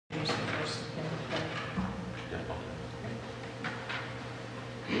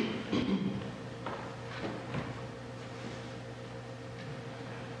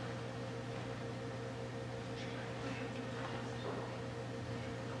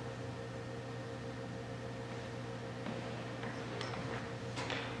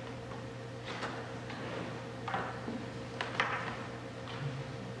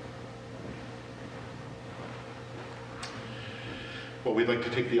Well, we'd like to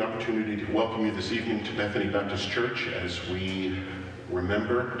take the opportunity to welcome you this evening to Bethany Baptist Church as we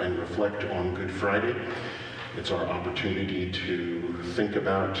remember and reflect on Good Friday. It's our opportunity to think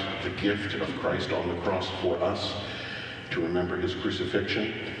about the gift of Christ on the cross for us, to remember his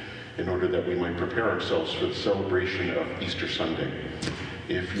crucifixion, in order that we might prepare ourselves for the celebration of Easter Sunday.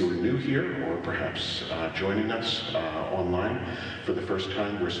 If you're new here, or perhaps joining us online for the first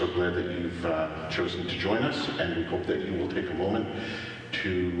time, we're so glad that you've chosen to join us, and we hope that you will take a moment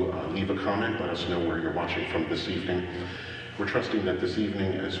to leave a comment, let us know where you're watching from this evening. We're trusting that this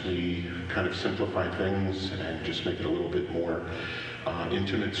evening, as we kind of simplify things and just make it a little bit more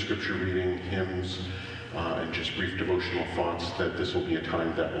intimate scripture reading, hymns, and just brief devotional thoughts, that this will be a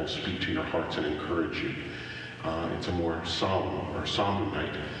time that will speak to your hearts and encourage you. It's a more solemn or somber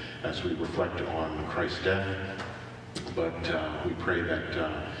night as we reflect on Christ's death, but we pray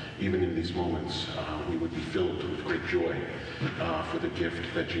that even in these moments we would be filled with great joy for the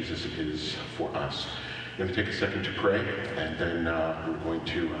gift that Jesus is for us. We're going to take a second to pray, and then we're going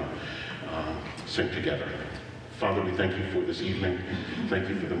to sing together. Father, we thank you for this evening. Thank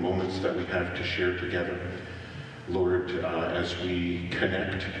you for the moments that we have to share together. Lord, as we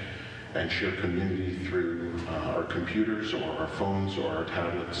connect and share community through our computers or our phones or our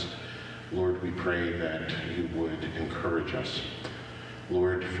tablets, Lord, we pray that you would encourage us.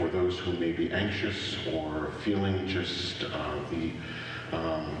 Lord, for those who may be anxious or feeling just the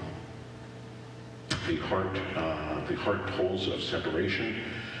heart pulls of separation,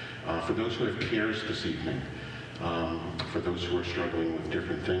 for those who have cares this evening, for those who are struggling with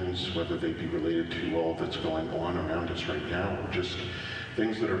different things, whether they be related to all that's going on around us right now, or just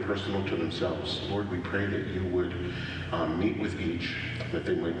things that are personal to themselves. Lord, we pray that you would meet with each, that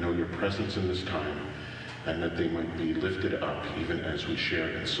they might know your presence in this time, and that they might be lifted up even as we share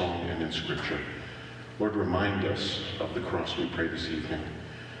in song and in scripture. Lord, remind us of the cross, we pray this evening.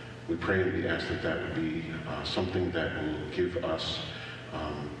 We pray and we ask that that would be something that will give us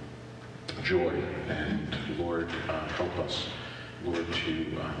joy, and Lord, help us, Lord,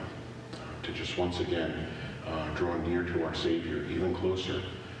 to just once again draw near to our Savior even closer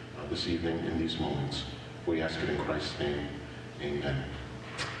this evening in these moments. We ask it in Christ's name. Amen.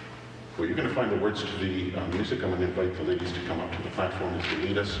 Well, you're going to find the words to the music. I'm going to invite the ladies to come up to the platform as they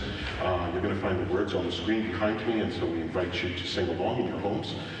lead us. You're going to find the words on the screen behind me, and so we invite you to sing along in your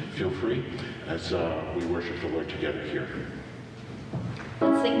homes. Feel free as we worship the Lord together here.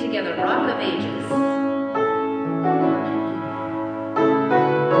 Let's sing together, Rock of Ages.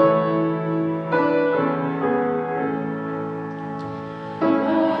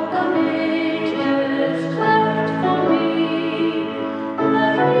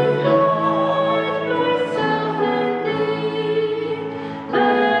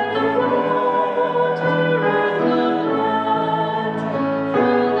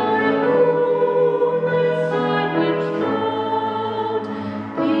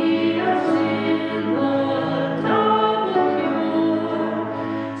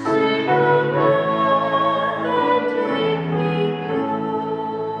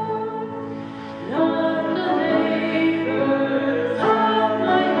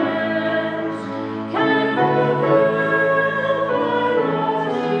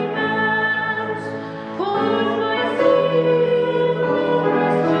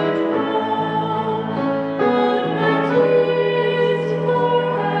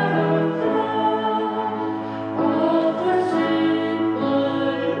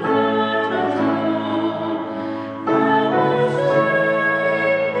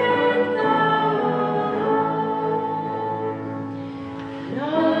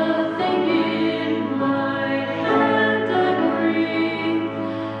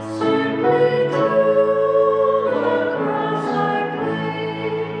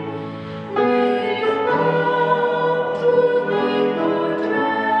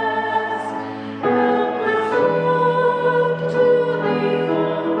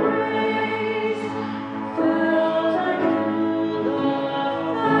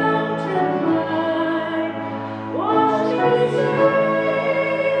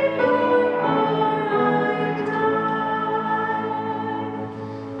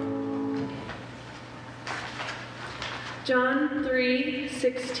 John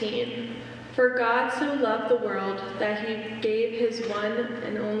 3:16. For God so loved the world that he gave his one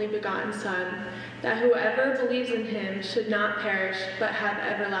and only begotten Son, that whoever believes in him should not perish, but have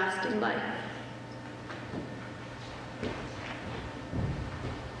everlasting life.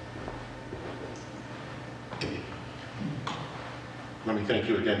 Let me thank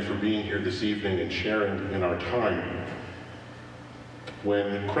you again for being here this evening and sharing in our time.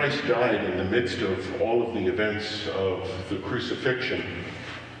 When Christ died in the midst of all of the events of the crucifixion,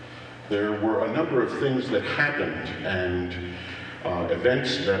 there were a number of things that happened and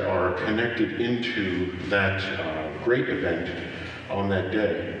events that are connected into that great event on that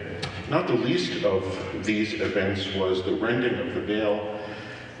day. Not the least of these events was the rending of the veil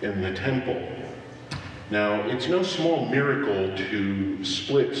in the temple. Now, it's no small miracle to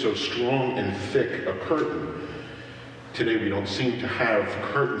split so strong and thick a curtain. Today we don't seem to have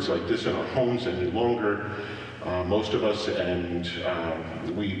curtains like this in our homes any longer, most of us, and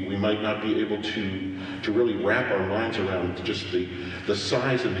we might not be able to really wrap our minds around just the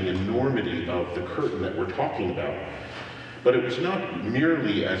size and the enormity of the curtain that we're talking about. But it was not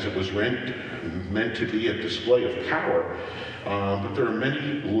merely, as it was meant to be, a display of power, but there are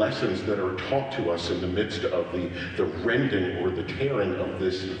many lessons that are taught to us in the midst of the rending or the tearing of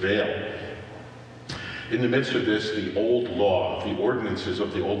this veil. In the midst of this, the old law, the ordinances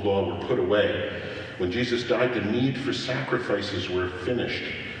of the old law were put away. When Jesus died, the need for sacrifices were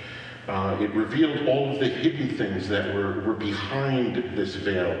finished. It revealed all of the hidden things that were behind this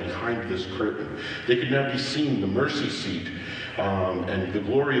veil, behind this curtain. They could now be seen, the mercy seat, and the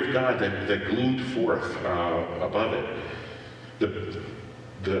glory of God that gleamed forth above it.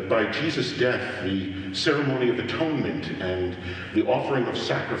 By Jesus' death, the ceremony of atonement and the offering of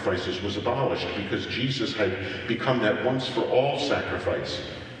sacrifices was abolished because Jesus had become that once-for-all sacrifice.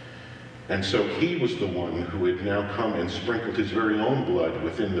 And so he was the one who had now come and sprinkled his very own blood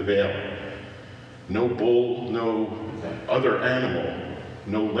within the veil. No bull, no other animal,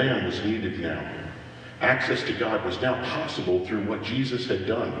 no lamb was needed now. Access to God was now possible through what Jesus had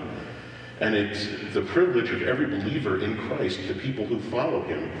done. And it's the privilege of every believer in Christ, the people who follow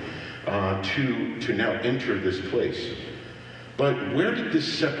him, to now enter this place. But where did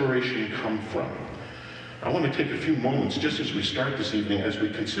this separation come from? I want to take a few moments just as we start this evening, as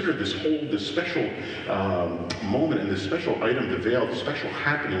we consider this special moment and this special item, the veil, the special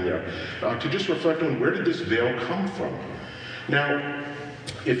happening there, to just reflect on where did this veil come from? Now,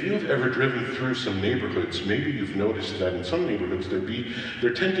 if you've ever driven through some neighborhoods, maybe you've noticed that in some neighborhoods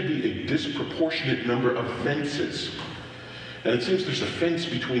there tend to be a disproportionate number of fences. And it seems there's a fence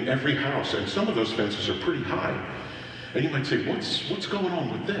between every house, and some of those fences are pretty high. And you might say, what's going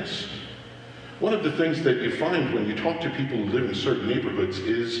on with this? One of the things that you find when you talk to people who live in certain neighborhoods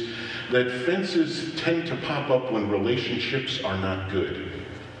is that fences tend to pop up when relationships are not good.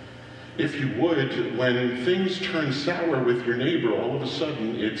 If you would, when things turn sour with your neighbor, all of a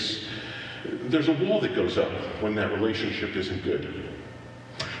sudden there's a wall that goes up when that relationship isn't good.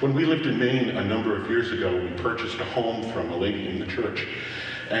 When we lived in Maine a number of years ago, we purchased a home from a lady in the church.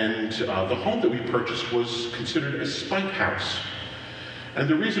 And the home that we purchased was considered a spite house. And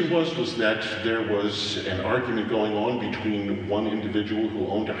the reason was that there was an argument going on between one individual who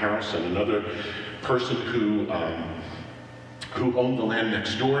owned a house and another person who owned the land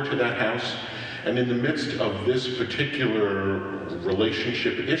next door to that house. And in the midst of this particular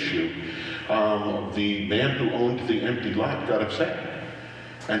relationship issue, the man who owned the empty lot got upset.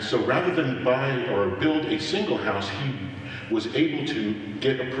 And so rather than buy or build a single house, he was able to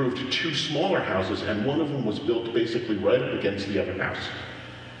get approved 2 smaller houses, and one of them was built basically right up against the other house.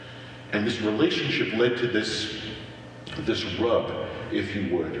 And this relationship led to this rub, if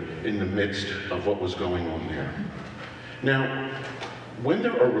you would, in the midst of what was going on there. Now, when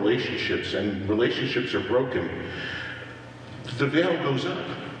there are relationships and relationships are broken, the veil goes up,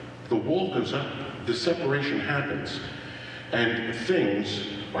 the wall goes up, the separation happens, and things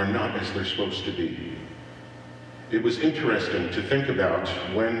are not as they're supposed to be. It was interesting to think about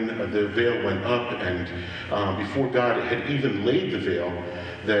when the veil went up and before God had even laid the veil,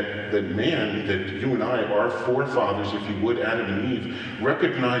 that the man, that you and I, our forefathers, if you would, Adam and Eve,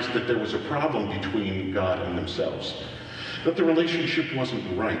 recognized that there was a problem between God and themselves, that the relationship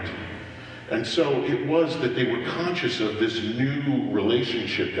wasn't right. And so it was that they were conscious of this new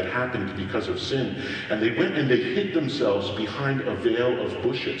relationship that happened because of sin, and they went and they hid themselves behind a veil of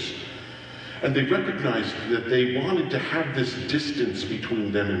bushes. And they recognized that they wanted to have this distance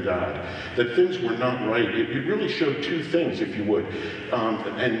between them and God, that things were not right. It really showed 2 things, if you would.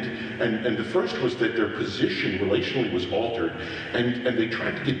 And the first was that their position relationally was altered, and they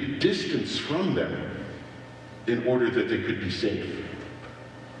tried to get distance from them in order that they could be safe.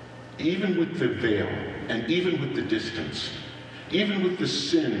 Even with the veil, and even with the distance, even with the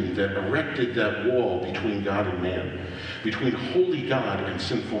sin that erected that wall between God and man, between holy God and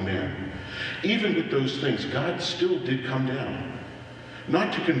sinful man, even with those things, God still did come down.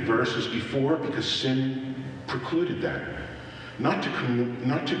 Not to converse as before, because sin precluded that. Not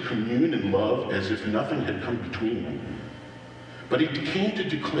to commune in love as if nothing had come between them. but he came to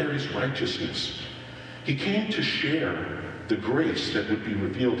declare his righteousness. He came to share the grace that would be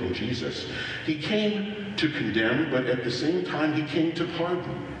revealed in Jesus. He came to condemn, but at the same time, he came to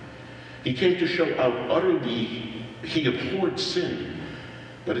pardon. He came to show how utterly he abhorred sin,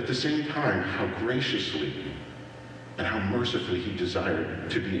 but at the same time, how graciously and how mercifully he desired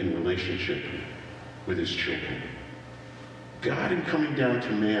to be in relationship with his children. God, in coming down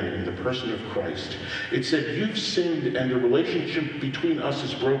to man in the person of Christ, it said, you've sinned and the relationship between us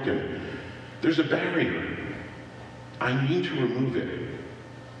is broken. There's a barrier. I need to remove it.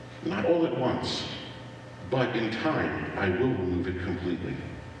 Not all at once, but in time, I will remove it completely.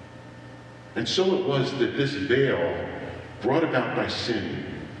 And so it was that this veil, brought about by sin,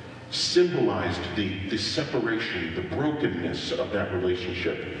 symbolized the separation, the brokenness of that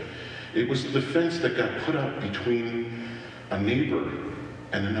relationship. It was the fence that got put up between a neighbor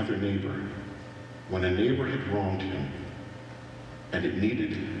and another neighbor when a neighbor had wronged him and it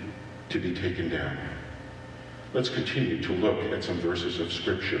needed to be taken down. Let's continue to look at some verses of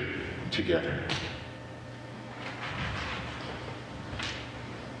Scripture together.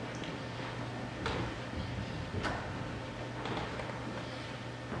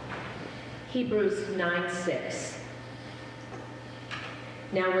 Hebrews 9:6.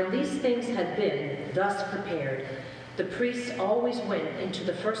 Now when these things had been thus prepared, the priests always went into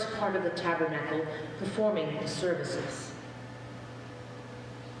the first part of the tabernacle, performing the services.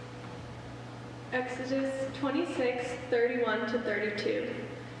 Exodus 26:31-32.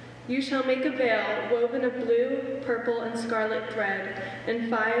 You shall make a veil woven of blue, purple, and scarlet thread, and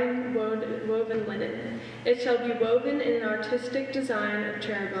fine woven linen. It shall be woven in an artistic design of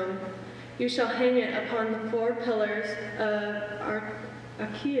cherubim. You shall hang it upon the 4 pillars of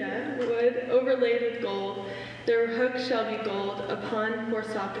acacia wood overlaid with gold. Their hooks shall be gold upon 4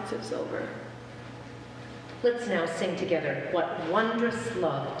 sockets of silver. Let's now sing together, What Wondrous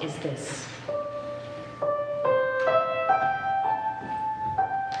Love Is This?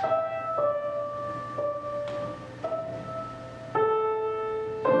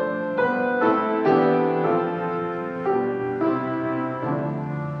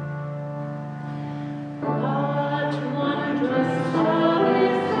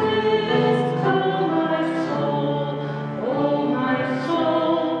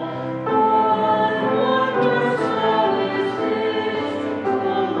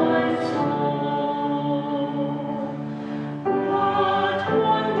 Soul.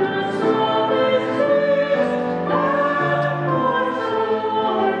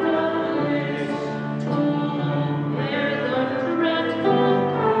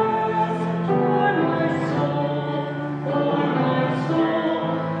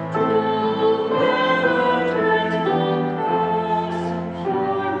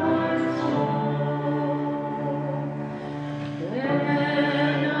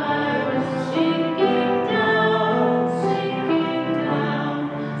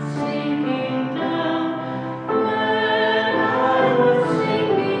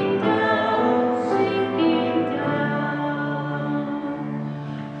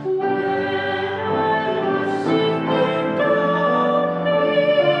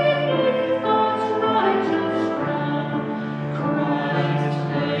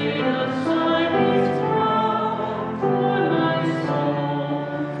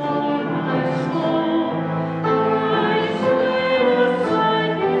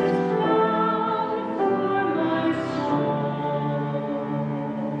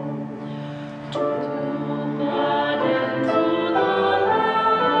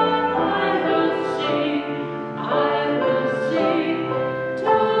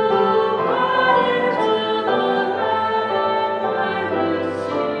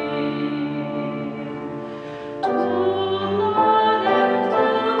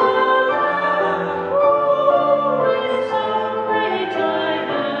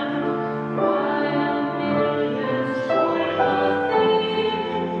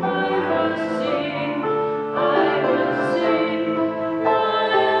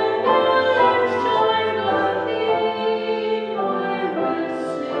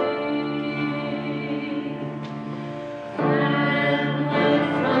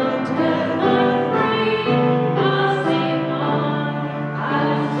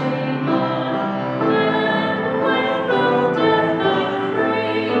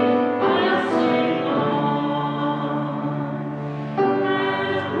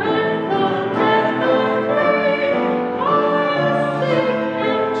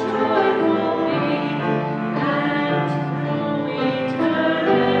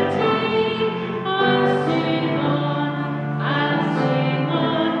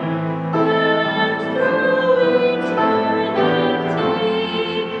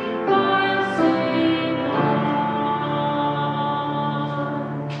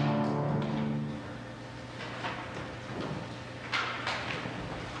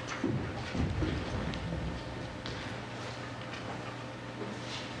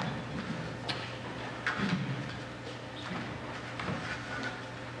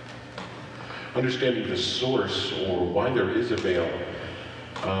 understanding the source or why there is a veil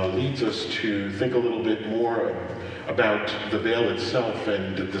leads us to think a little bit more about the veil itself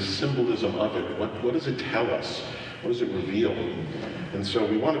and the symbolism of it. What does it tell us? What does it reveal? And so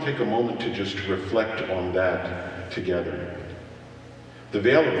we want to take a moment to just reflect on that together. The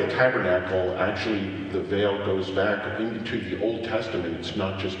veil of the tabernacle, actually the veil goes back into the Old Testament. It's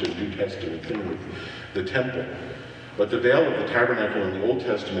not just a New Testament thing with the temple. But the veil of the tabernacle in the Old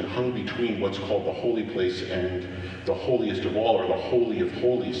Testament hung between what's called the holy place and the holiest of all, or the Holy of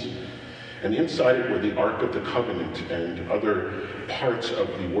Holies. And inside it were the Ark of the Covenant and other parts of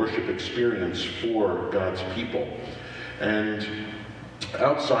the worship experience for God's people. And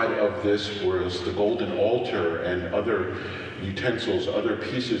outside of this was the golden altar and other utensils, other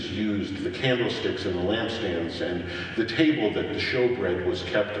pieces used, the candlesticks and the lampstands, and the table that the showbread was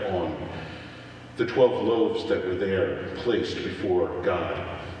kept on, the 12 loaves that were there placed before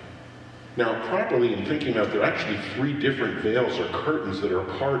God. Now, properly in thinking about, there are actually 3 different veils or curtains that are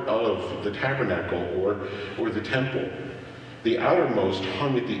part of the tabernacle or the temple. The outermost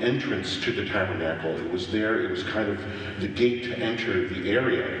hung at the entrance to the tabernacle. It was there, it was kind of the gate to enter the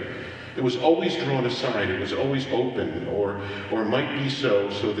area. It was always drawn aside, it was always open, or might be so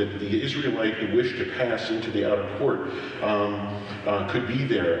that the Israelite who wished to pass into the outer court could be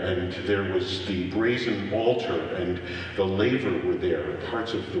there, and there was the brazen altar and the laver were there,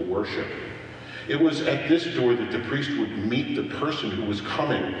 parts of the worship. It was at this door that the priest would meet the person who was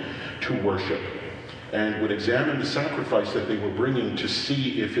coming to worship and would examine the sacrifice that they were bringing to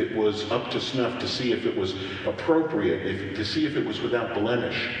see if it was up to snuff, to see if it was appropriate, to see if it was without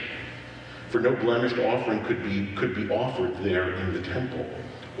blemish. For no blemished offering could be offered there in the temple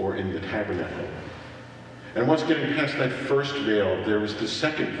or in the tabernacle. And once getting past that first veil, there was the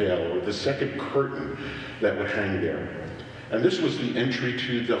second veil, or the second curtain that would hang there. And this was the entry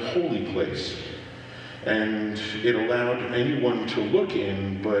to the holy place. And it allowed anyone to look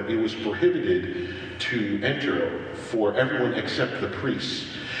in, but it was prohibited to enter for everyone except the priests.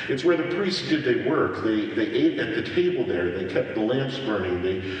 It's where the priests did their work. They ate at the table there. They kept the lamps burning.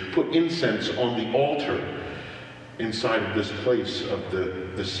 They put incense on the altar inside of this place of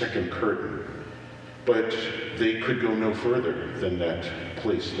the second curtain. But they could go no further than that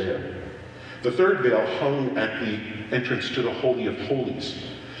place there. The third veil hung at the entrance to the Holy of Holies.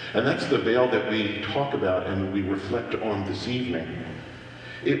 And that's the veil that we talk about and we reflect on this evening.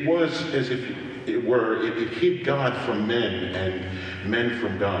 It was as if it hid God from men and men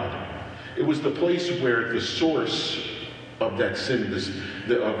from God. It was the place where the source of that sin,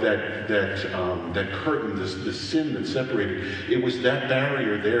 that curtain, the sin that separated, it was that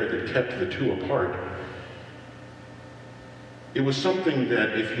barrier there that kept the two apart. It was something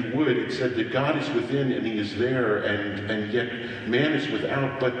that, if you would, it said that God is within and he is there, and yet man is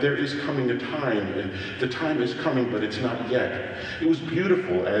without, but there is coming a time, and the time is coming, but it's not yet. It was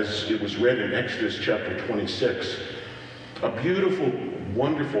beautiful, as it was read in Exodus chapter 26, a beautiful,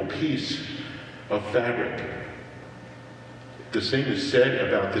 wonderful piece of fabric. The same is said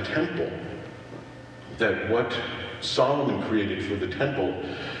about the temple, that what Solomon created for the temple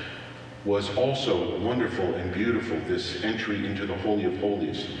was also wonderful and beautiful, this entry into the Holy of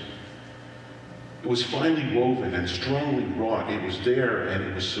Holies. It was finely woven and strongly wrought. It was there and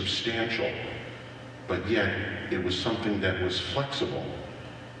it was substantial, but yet it was something that was flexible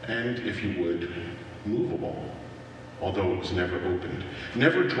and, if you would, movable, although it was never opened.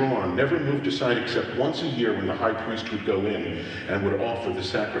 Never drawn, never moved aside except once a year when the high priest would go in and would offer the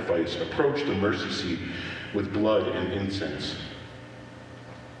sacrifice, approach the mercy seat with blood and incense.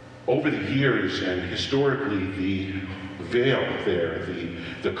 Over the years and historically, the veil there,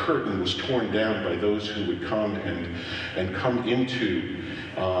 the curtain was torn down by those who would come and come into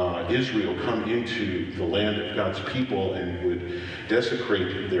Israel, come into the land of God's people, and would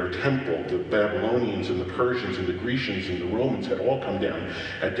desecrate their temple. The Babylonians and the Persians and the Grecians and the Romans had all come down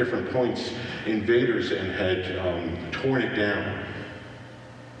at different points, invaders, and had torn it down.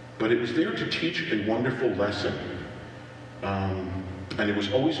 But it was there to teach a wonderful lesson. And it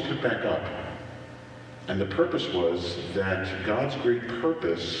was always put back up. And the purpose was that God's great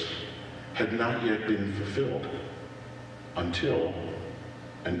purpose had not yet been fulfilled until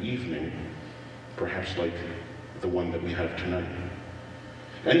an evening, perhaps like the one that we have tonight.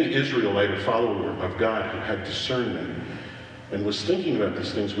 Any Israelite or follower of God who had discernment and was thinking about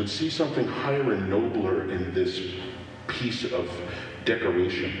these things would see something higher and nobler in this piece of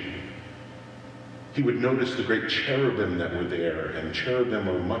decoration. He would notice the great cherubim that were there, and cherubim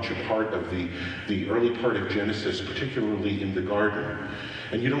are much a part of the early part of Genesis, particularly in the garden.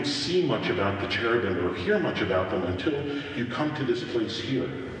 And you don't see much about the cherubim or hear much about them until you come to this place here.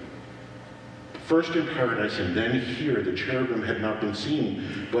 First in paradise and then here, the cherubim had not been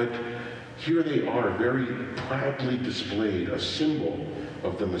seen, but here they are, very proudly displayed, a symbol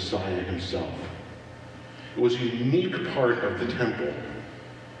of the Messiah himself. It was a unique part of the temple,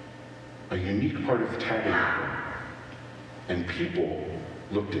 a unique part of the tabernacle, and people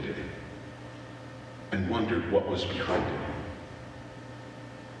looked at it and wondered what was behind it.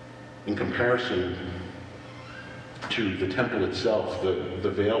 In comparison to the temple itself,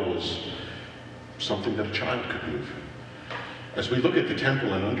 the veil was something that a child could move. As we look at the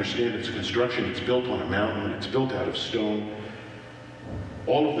temple and understand its construction, it's built on a mountain, it's built out of stone.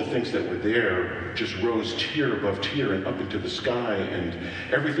 All of the things that were there just rose tier above tier and up into the sky, and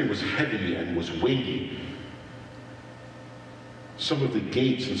everything was heavy and was weighty. Some of the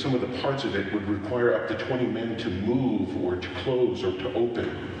gates and some of the parts of it would require up to 20 men to move or to close or to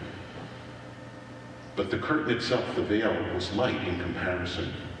open. But the curtain itself, the veil, was light in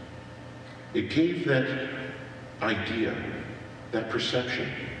comparison. It gave that idea, that perception,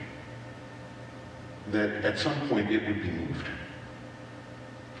 that at some point it would be moved.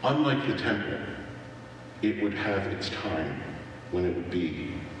 Unlike the temple, it would have its time when it would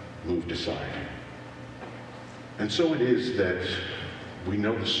be moved aside. And so it is that we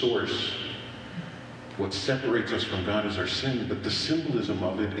know the source. What separates us from God is our sin, but the symbolism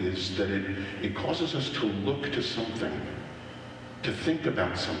of it is that it causes us to look to something, to think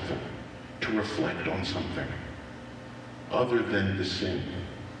about something, to reflect on something other than the sin,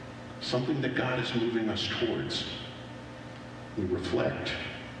 something that God is moving us towards. We reflect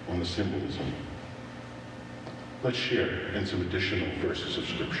on the symbolism. Let's share in some additional verses of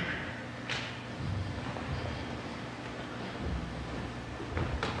Scripture.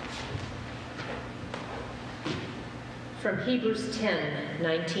 From Hebrews 10,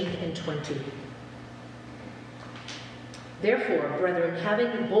 19 and 20. Therefore, brethren,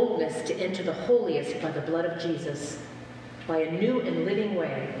 having boldness to enter the holiest by the blood of Jesus, by a new and living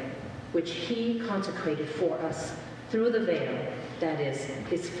way, which he consecrated for us through the veil, that is,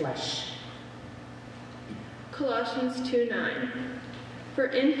 his flesh. Colossians 2:9. For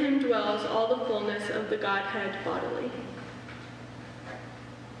in him dwells all the fullness of the Godhead bodily.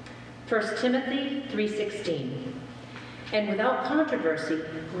 1 Timothy 3:16. And without controversy,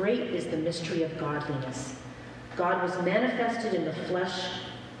 great is the mystery of godliness. God was manifested in the flesh,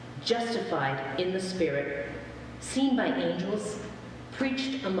 justified in the Spirit, seen by angels,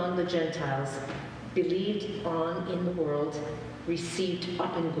 preached among the Gentiles, believed on in the world, received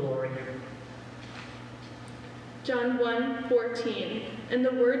up in glory. John 1:14. And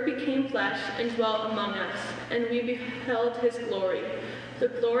the Word became flesh and dwelt among us, and we beheld his glory, the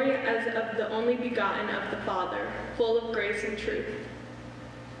glory as of the only begotten of the Father, full of grace and truth.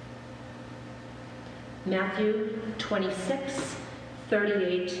 Matthew 26,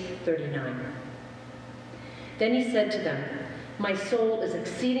 38, 39. Then he said to them, my soul is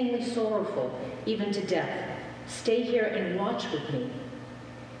exceedingly sorrowful, even to death. Stay here and watch with me.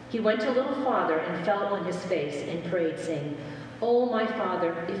 He went a little farther and fell on his face and prayed, saying, O my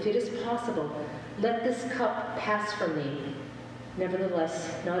Father, if it is possible, let this cup pass from me.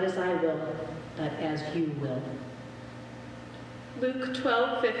 Nevertheless, not as I will, but as you will. Luke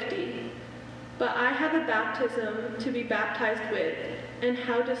 12:50. But I have a baptism to be baptized with, and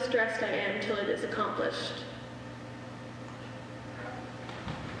how distressed I am till it is accomplished.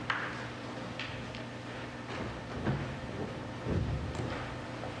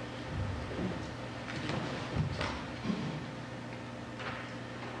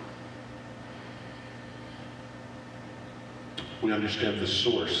 We understand the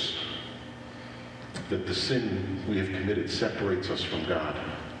source, that the sin we have committed separates us from God.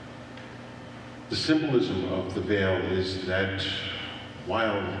 The symbolism of the veil is that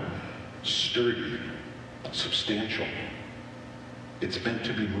while sturdy, substantial, it's meant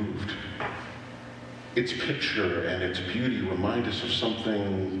to be moved. Its picture and its beauty remind us of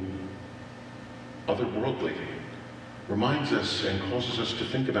something otherworldly, reminds us and causes us to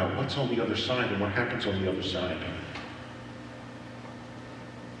think about what's on the other side and what happens on the other side.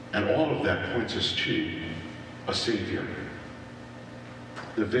 And all of that points us to a Savior.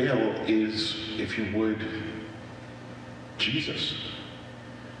 The veil is, if you would, Jesus.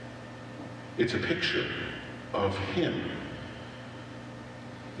 It's a picture of him.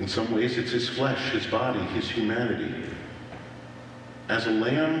 In some ways, it's his flesh, his body, his humanity. As a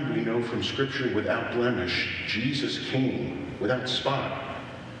lamb, we know from Scripture, without blemish, Jesus came without spot,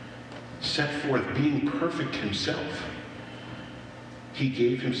 set forth being perfect himself. He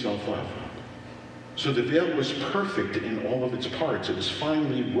gave himself up. So the veil was perfect in all of its parts. It was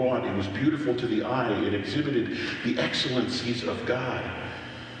finely wrought. It was beautiful to the eye. It exhibited the excellencies of God.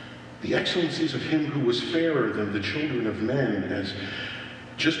 The excellencies of him who was fairer than the children of men, as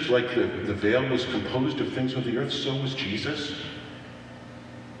just like the veil was composed of things of the earth, so was Jesus.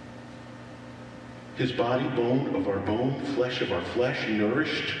 His body, bone of our bone, flesh of our flesh,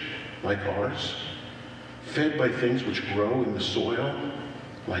 nourished like ours, fed by things which grow in the soil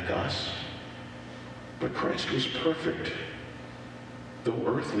like us. But Christ was perfect. Though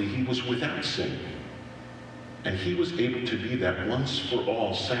earthly, he was without sin. And he was able to be that once for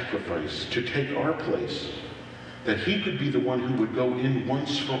all sacrifice, to take our place, that he could be the one who would go in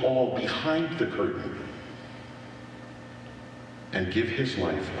once for all behind the curtain and give his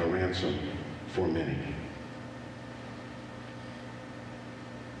life a ransom for many.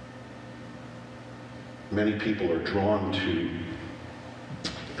 Many people are drawn to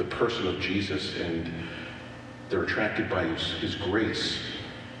the person of Jesus, and they're attracted by his grace,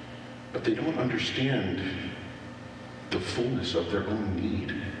 but they don't understand the fullness of their own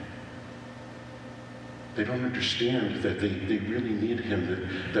need. They don't understand that they really need him,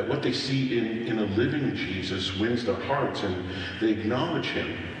 that what they see in a living Jesus wins their hearts, and they acknowledge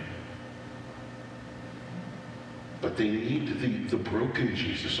him. But they need the broken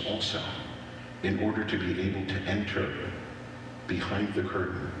Jesus also in order to be able to enter behind the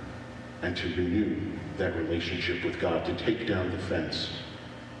curtain and to renew that relationship with God, to take down the fence.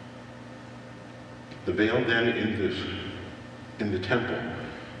 The veil then in the temple,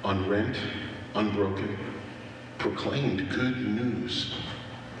 unrent, unbroken, proclaimed good news.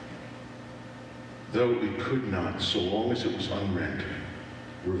 Though it could not, so long as it was unrent,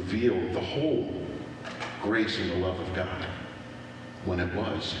 reveal the whole grace and the love of God. When it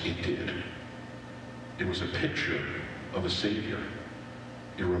was, it did. It was a picture of a Savior.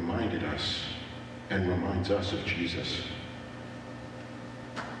 It reminded us and reminds us of Jesus.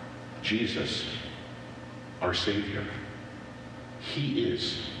 Jesus, our Savior, he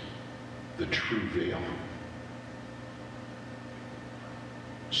is the true veil.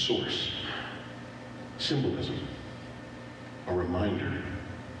 Source, symbolism, a reminder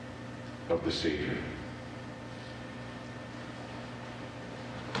of the Savior.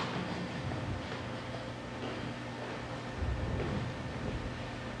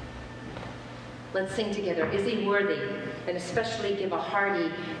 Let's sing together, Is He Worthy? And especially give a hearty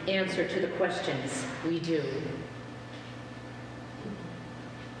answer to the questions we do.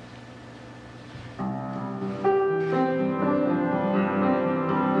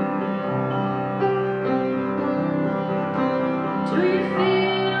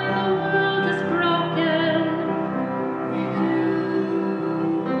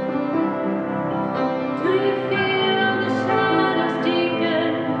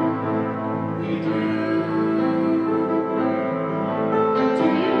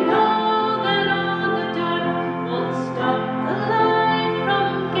 All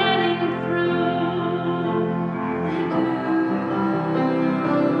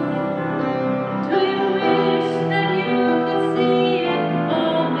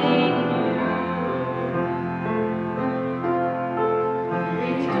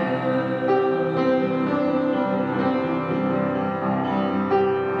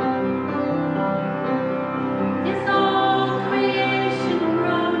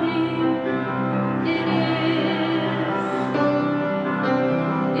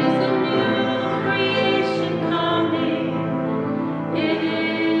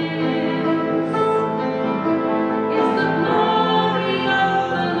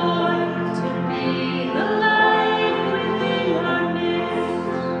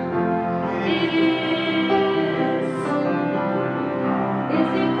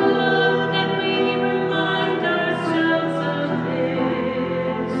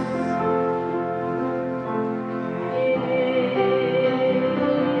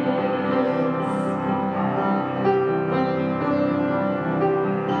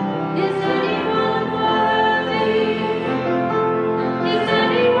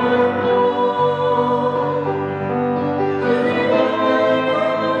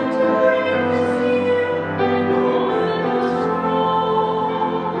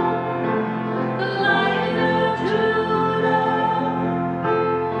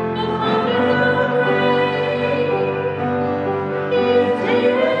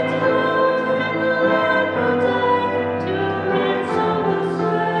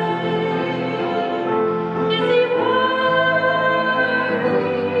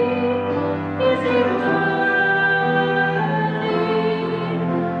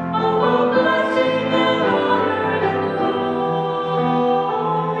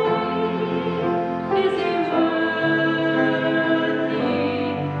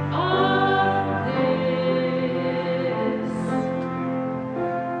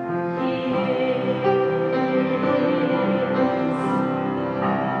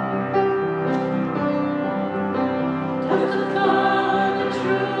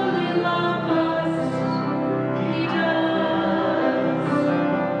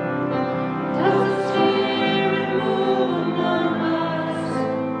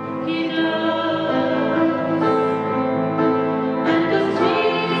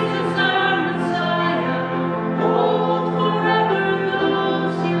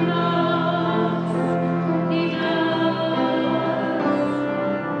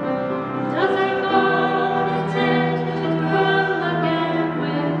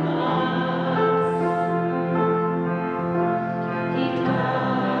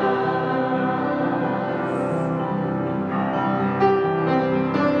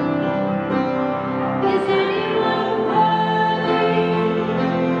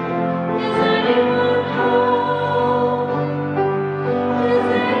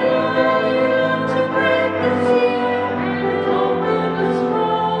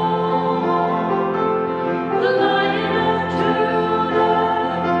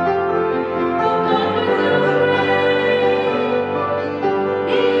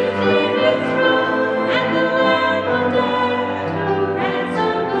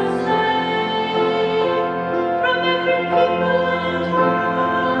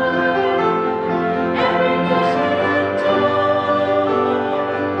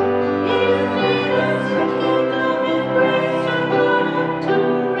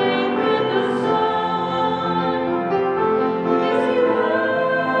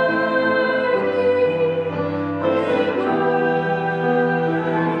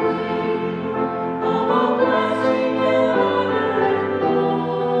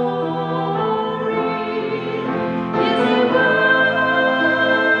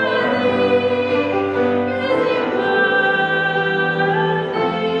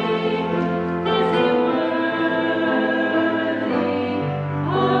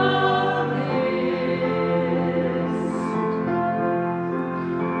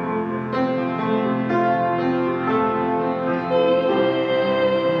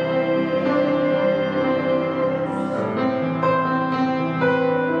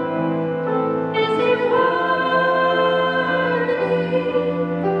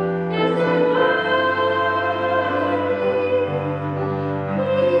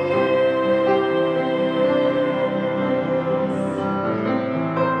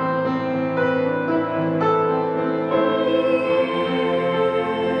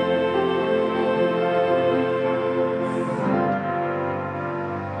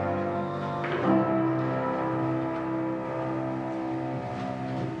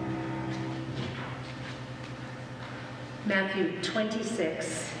Matthew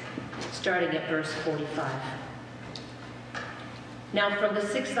 26, starting at verse 45. Now from the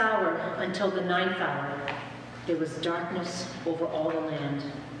 6th hour until the 9th hour, there was darkness over all the land.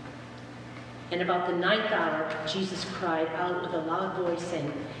 And about the 9th hour, Jesus cried out with a loud voice,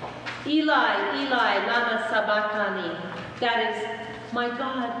 saying, Eli, Eli, lama sabachthani. That is, my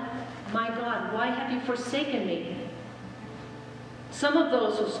God, why have you forsaken me? Some of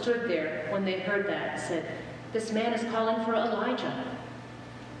those who stood there when they heard that said, this man is calling for Elijah.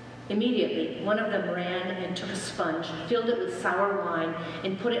 Immediately, one of them ran and took a sponge, filled it with sour wine,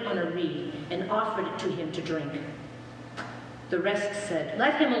 and put it on a reed, and offered it to him to drink. The rest said,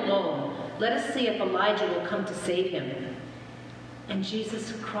 let him alone. Let us see if Elijah will come to save him. And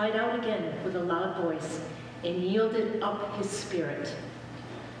Jesus cried out again with a loud voice, and yielded up his spirit.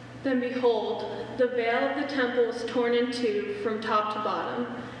 Then behold, the veil of the temple was torn in two from top to bottom,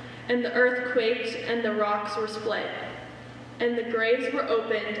 and the earth quaked, and the rocks were split. And the graves were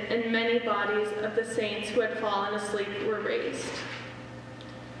opened, and many bodies of the saints who had fallen asleep were raised.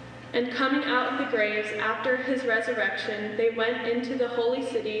 And coming out of the graves after his resurrection, they went into the holy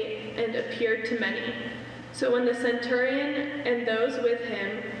city and appeared to many. So when the centurion and those with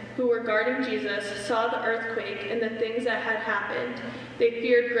him who were guarding Jesus saw the earthquake and the things that had happened, they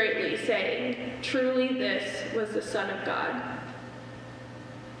feared greatly, saying, truly this was the Son of God.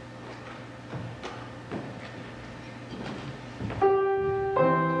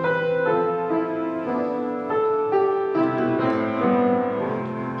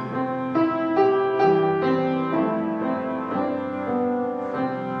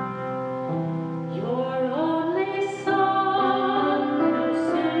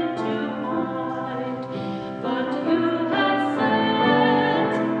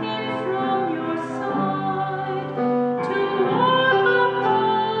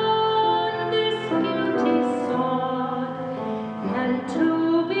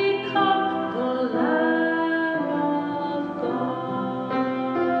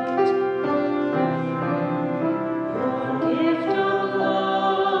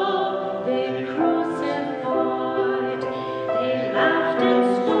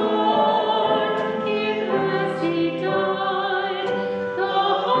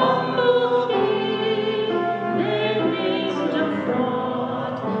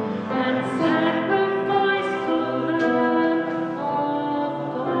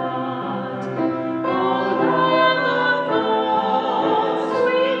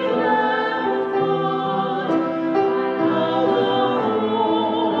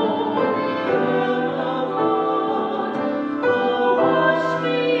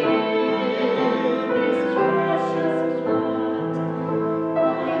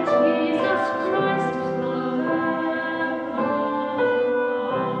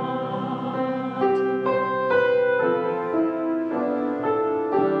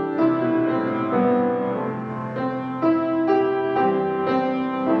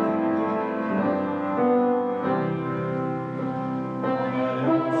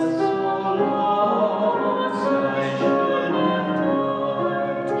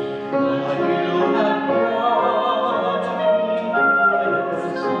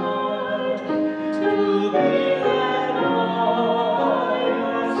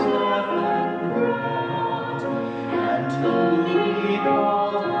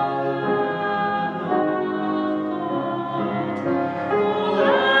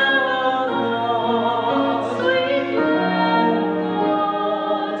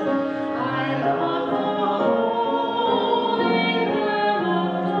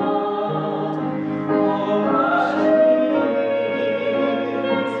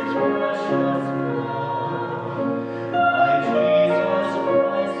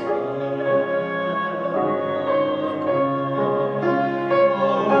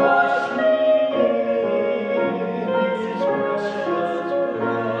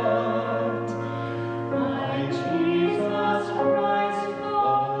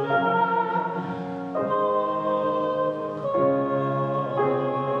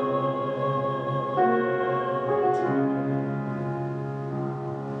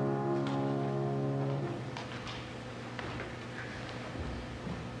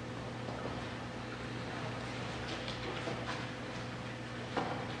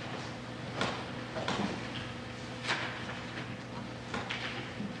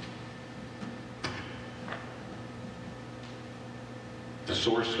 The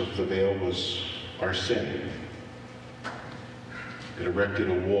source of the veil was our sin. It erected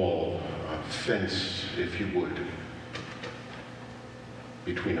a wall, a fence, if you would,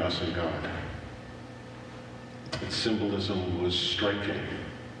 between us and God. Its symbolism was striking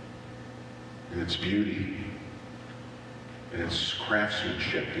in its beauty, and its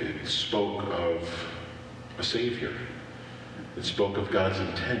craftsmanship. It spoke of a Savior. It spoke of God's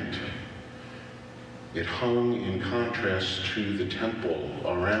intent. It hung in contrast to the temple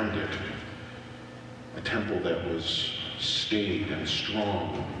around it, a temple that was staid and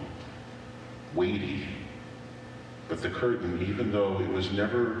strong, weighty. But the curtain, even though it was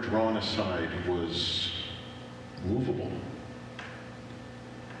never drawn aside, was movable.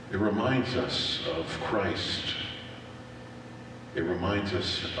 It reminds us of Christ. It reminds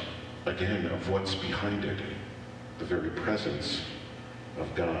us, again, of what's behind it, the very presence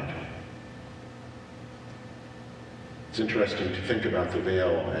of God. It's interesting to think about the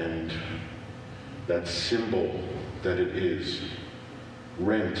veil and that symbol that it is,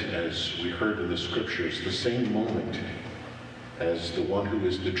 rent, as we heard in the scriptures, the same moment as the one who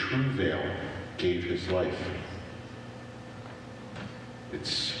is the true veil gave his life.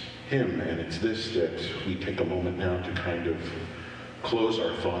 It's him, and it's this that we take a moment now to kind of close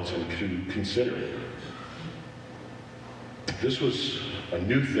our thoughts and to consider. This was a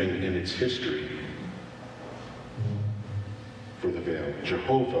new thing in its history for the veil.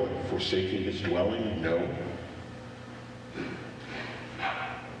 Jehovah forsaking his dwelling? No.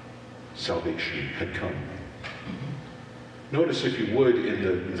 Salvation had come. Notice, if you would,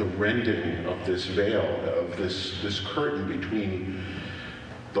 in the rending of this veil, of this curtain between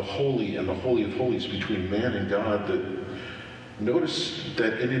the holy and the holy of holies, between man and God, that notice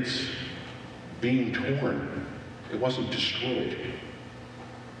that in its being torn, it wasn't destroyed.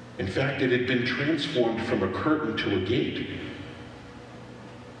 In fact, it had been transformed from a curtain to a gate,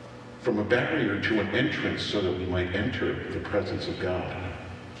 from a barrier to an entrance, so that we might enter the presence of God.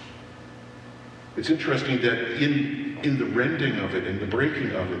 It's interesting that in the rending of it, in the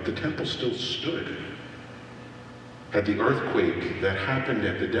breaking of it, the temple still stood. Had the earthquake that happened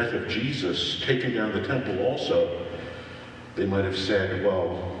at the death of Jesus taken down the temple also, they might have said,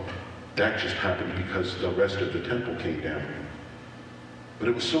 well, that just happened because the rest of the temple came down. But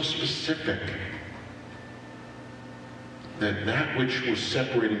it was so specific that that which was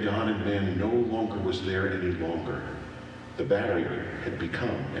separating God and man no longer was there any longer. The barrier had become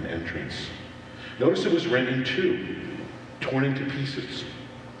an entrance. Notice it was rent in two, torn into pieces.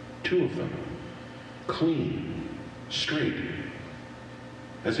 Two of them, clean, straight,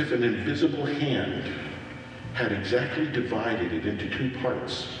 as if an invisible hand had exactly divided it into two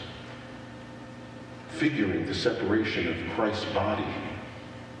parts, figuring the separation of Christ's body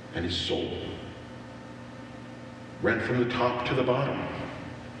and his soul. Rent from the top to the bottom.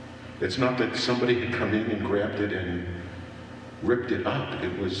 It's not that somebody had come in and grabbed it and ripped it up.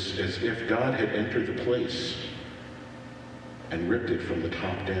 It was as if God had entered the place and ripped it from the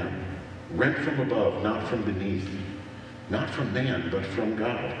top down. Rent from above, not from beneath. Not from man, but from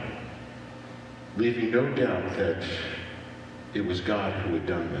God. Leaving no doubt that it was God who had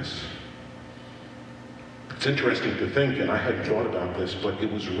done this. It's interesting to think, and I hadn't thought about this, but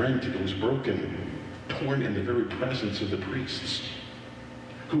it was rent, it was broken, torn in the very presence of the priests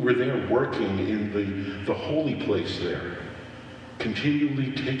who were there working in the holy place there,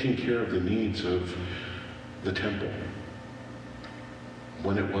 continually taking care of the needs of the temple.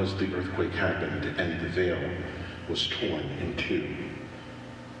 When it was the earthquake happened and the veil was torn in two.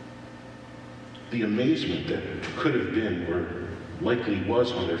 The amazement that could have been, or likely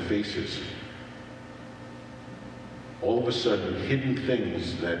was, on their faces. All of a sudden, hidden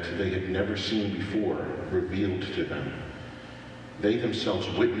things that they had never seen before revealed to them. They themselves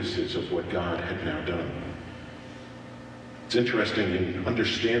witnesses of what God had now done. It's interesting in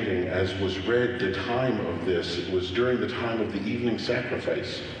understanding, as was read, the time of this. It was during the time of the evening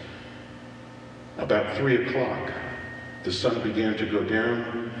sacrifice. About 3 o'clock, the sun began to go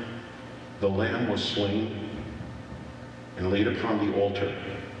down. The lamb was slain and laid upon the altar.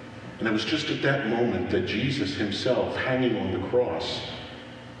 And it was just at that moment that Jesus himself, hanging on the cross,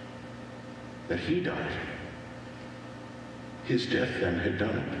 that he died. His death then had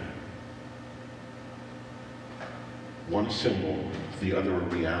done it. One symbol, the other a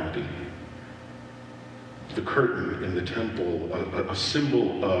reality. The curtain in the temple, a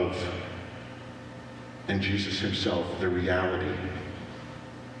symbol of, and Jesus himself, the reality.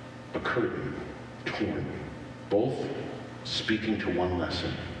 A curtain torn, both speaking to one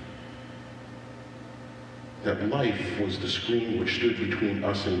lesson. That life was the screen which stood between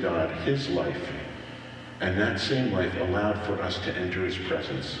us and God, his life, and that same life allowed for us to enter his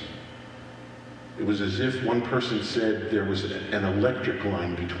presence. It was as if one person said there was an electric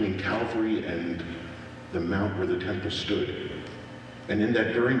line between Calvary and the mount where the temple stood. And in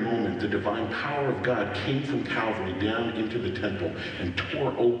that very moment, the divine power of God came from Calvary down into the temple and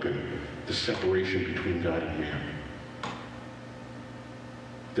tore open the separation between God and man.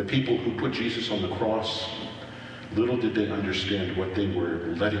 The people who put Jesus on the cross, little did they understand what they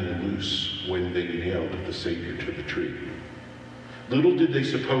were letting loose when they nailed the Savior to the tree. Little did they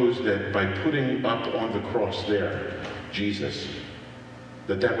suppose that by putting up on the cross there, Jesus,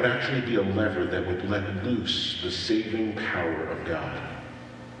 that would actually be a lever that would let loose the saving power of God.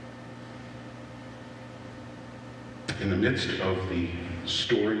 In the midst of the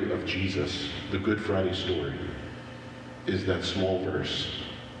story of Jesus, the Good Friday story, is that small verse.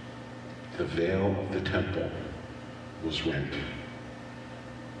 The veil of the temple was rent.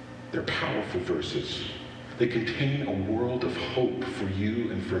 They're powerful verses. They contain a world of hope for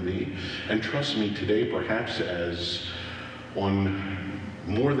you and for me. And trust me, today, perhaps as on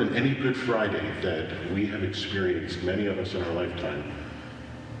more than any Good Friday that we have experienced, many of us in our lifetime,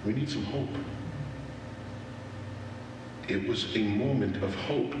 we need some hope. It was a moment of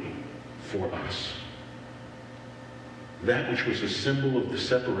hope for us. That which was a symbol of the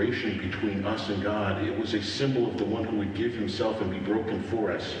separation between us and God, it was a symbol of the one who would give himself and be broken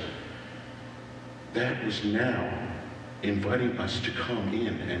for us. That was now inviting us to come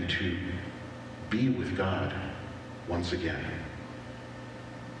in and to be with God once again.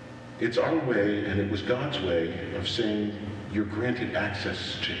 It's our way, and it was God's way, of saying, you're granted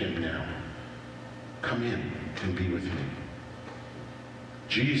access to him now. Come in and be with me.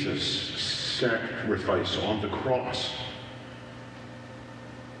 Jesus' sacrifice on the cross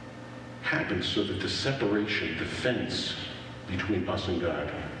happened so that the separation, the fence between us and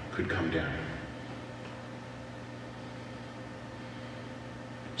God could come down.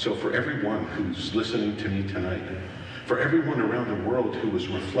 So for everyone who's listening to me tonight, for everyone around the world who is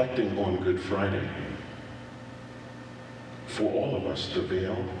reflecting on Good Friday, for all of us, the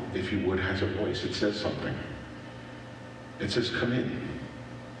veil, if you would, has a voice. It says something. It says, come in.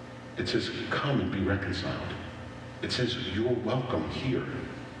 It says, come and be reconciled. It says, you're welcome here.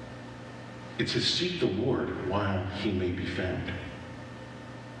 It says, seek the Lord while he may be found.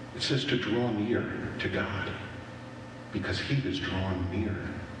 It says to draw near to God because he is drawn near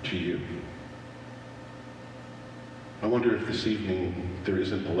to you. I wonder if this evening there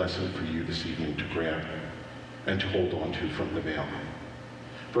isn't a lesson for you this evening to grab and to hold on to from the veil.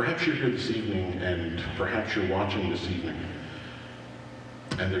 Perhaps you're here this evening and perhaps you're watching this evening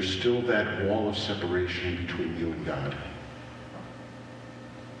and there's still that wall of separation between you and God.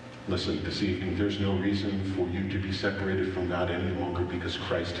 Listen, this evening, there's no reason for you to be separated from God any longer because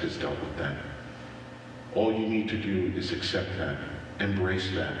Christ has dealt with that. All you need to do is accept that,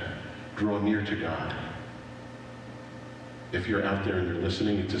 embrace that, draw near to God. If you're out there and you're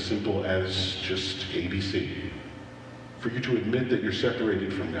listening, it's as simple as just ABC. For you to admit that you're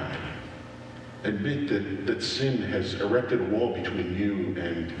separated from God. Admit that sin has erected a wall between you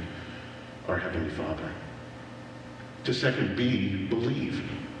and our Heavenly Father. To second, believe.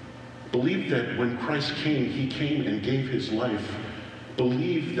 Believe that when Christ came, he came and gave his life.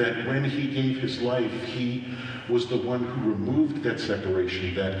 Believe that when he gave his life, he was the one who removed that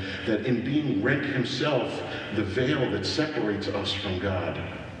separation, that in being rent himself, the veil that separates us from God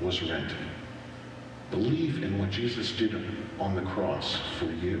was rent. Believe in what Jesus did on the cross for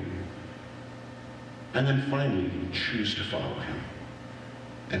you. And then finally, choose to follow him.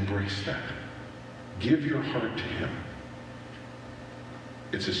 Embrace that. Give your heart to him.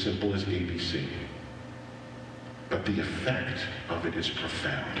 It's as simple as ABC. But the effect of it is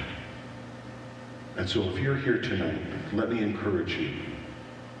profound. And so if you're here tonight, let me encourage you.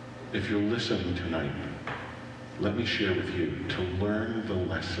 If you're listening tonight, let me share with you to learn the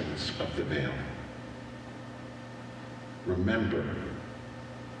lessons of the veil. Remember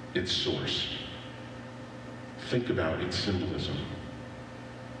its source. Think about its symbolism.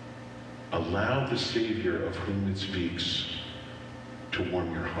 Allow the Savior of whom it speaks to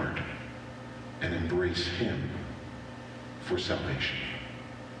warm your heart and embrace him for salvation.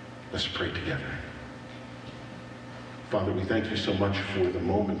 Let's pray together. Father, we thank you so much for the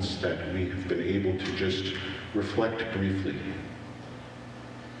moments that we have been able to just reflect briefly,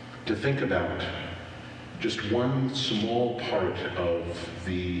 to think about just one small part of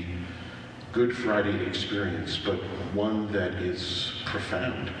the Good Friday experience, but one that is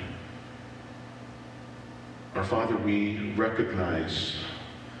profound. Our Father, we recognize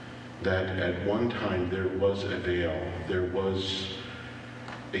that at one time there was a veil, there was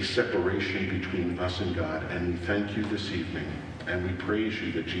a separation between us and God, and we thank you this evening, and we praise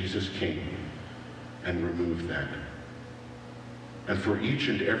you that Jesus came and removed that. And for each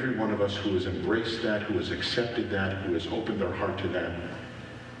and every one of us who has embraced that, who has accepted that, who has opened our heart to that,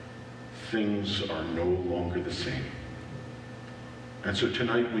 things are no longer the same. And so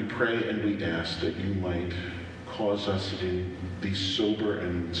tonight we pray and we ask that you might cause us in these sober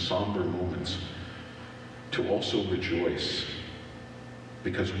and somber moments to also rejoice,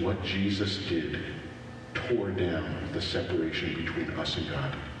 because what Jesus did tore down the separation between us and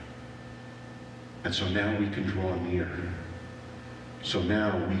God. And so now we can draw near. So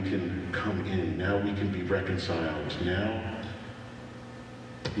now we can come in. Now we can be reconciled. Now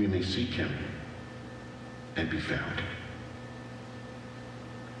we may seek him and be found.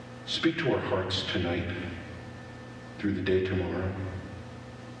 Speak to our hearts tonight, through the day tomorrow,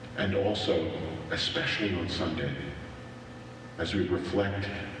 and also, especially on Sunday, as we reflect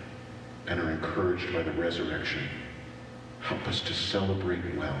and are encouraged by the resurrection. Help us to celebrate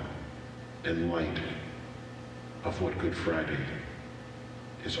well in light of what Good Friday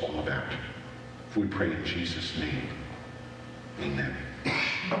is all about. If we pray in Jesus' name, amen.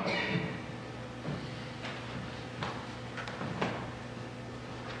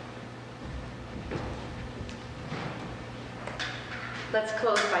 Let's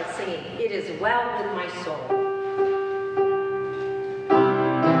close by singing, "It is well with my soul."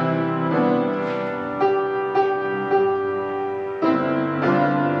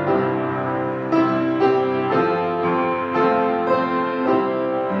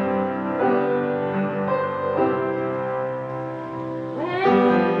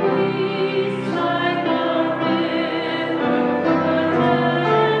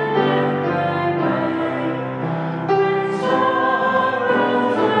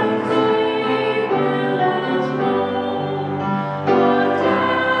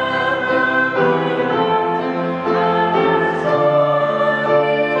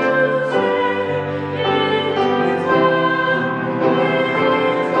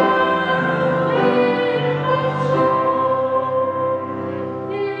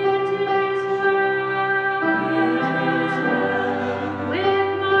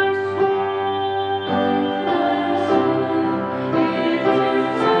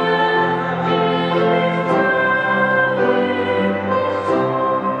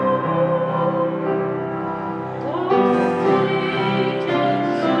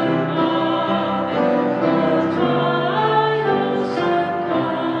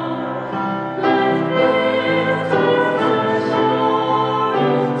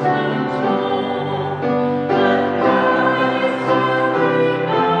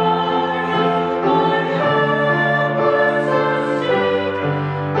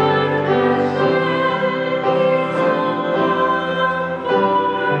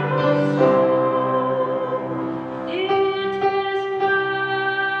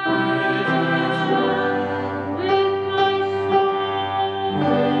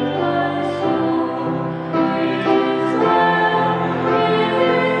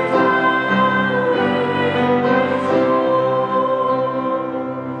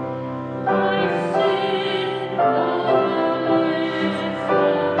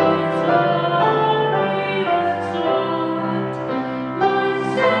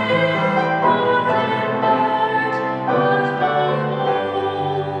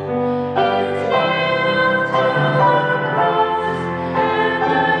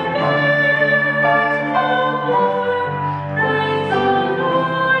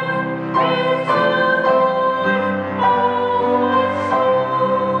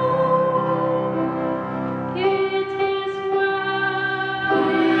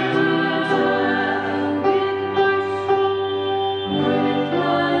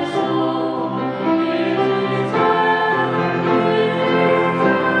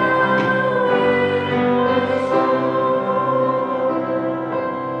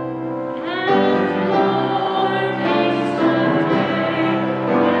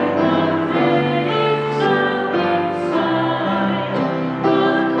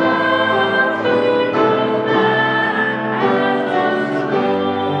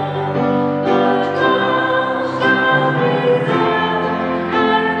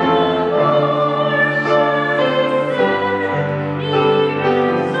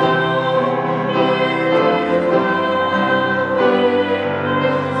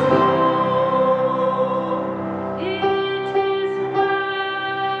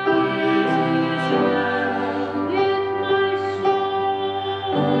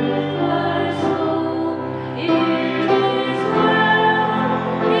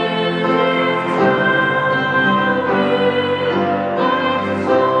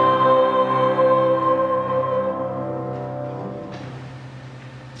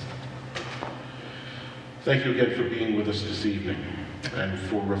 Thank you again for being with us this evening and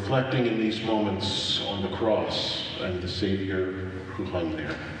for reflecting in these moments on the cross and the Savior who hung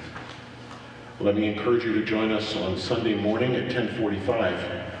there. Let me encourage you to join us on Sunday morning at 10:45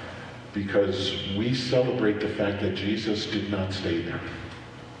 because we celebrate the fact that Jesus did not stay there,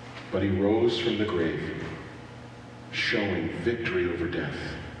 but he rose from the grave, showing victory over death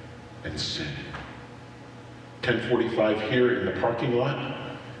and sin. 10:45 here in the parking lot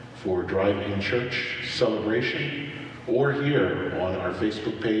for drive-in church celebration, or here on our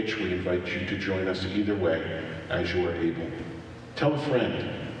Facebook page. We invite you to join us either way as you are able. Tell a friend.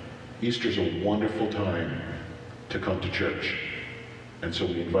 Easter's a wonderful time to come to church. And so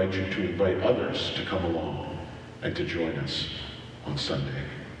we invite you to invite others to come along and to join us on Sunday.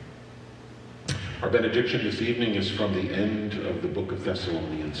 Our benediction this evening is from the end of the book of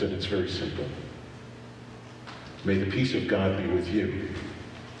Thessalonians, and it's very simple. May the peace of God be with you,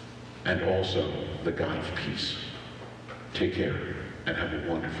 and also the God of peace. Take care and have a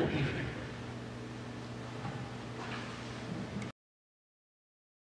wonderful evening.